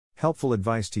Helpful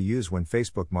advice to use when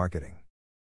Facebook marketing.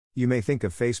 You may think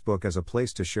of Facebook as a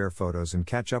place to share photos and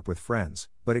catch up with friends,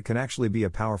 but it can actually be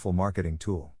a powerful marketing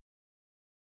tool.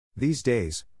 These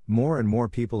days, more and more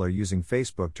people are using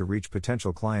Facebook to reach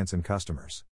potential clients and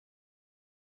customers.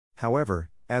 However,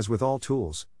 as with all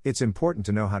tools, it's important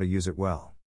to know how to use it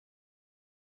well.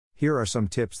 Here are some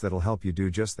tips that'll help you do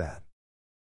just that.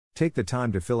 Take the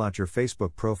time to fill out your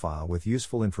Facebook profile with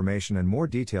useful information and more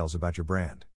details about your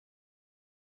brand.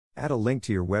 Add a link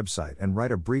to your website and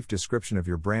write a brief description of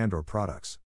your brand or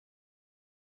products.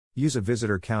 Use a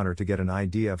visitor counter to get an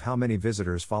idea of how many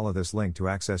visitors follow this link to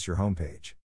access your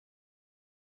homepage.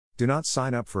 Do not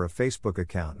sign up for a Facebook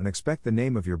account and expect the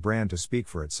name of your brand to speak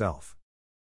for itself.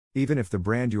 Even if the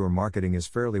brand you are marketing is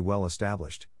fairly well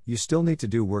established, you still need to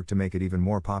do work to make it even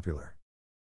more popular.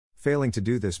 Failing to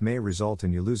do this may result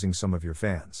in you losing some of your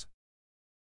fans.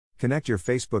 Connect your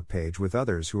Facebook page with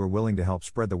others who are willing to help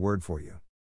spread the word for you.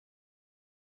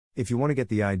 If you want to get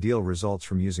the ideal results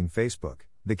from using Facebook,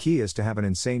 the key is to have an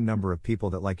insane number of people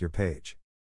that like your page.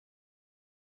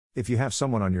 If you have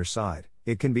someone on your side,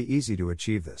 it can be easy to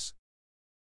achieve this.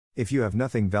 If you have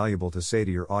nothing valuable to say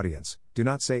to your audience, do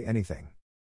not say anything.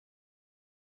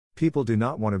 People do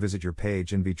not want to visit your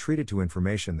page and be treated to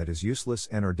information that is useless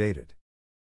and/or dated.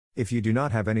 If you do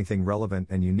not have anything relevant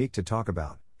and unique to talk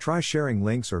about, try sharing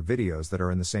links or videos that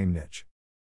are in the same niche.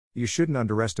 You shouldn't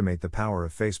underestimate the power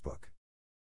of Facebook.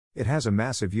 It has a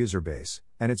massive user base,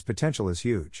 and its potential is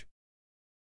huge.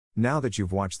 Now that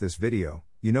you've watched this video,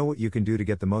 you know what you can do to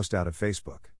get the most out of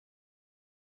Facebook.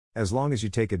 As long as you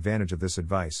take advantage of this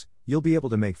advice, you'll be able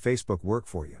to make Facebook work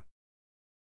for you.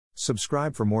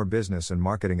 Subscribe for more business and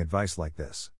marketing advice like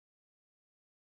this.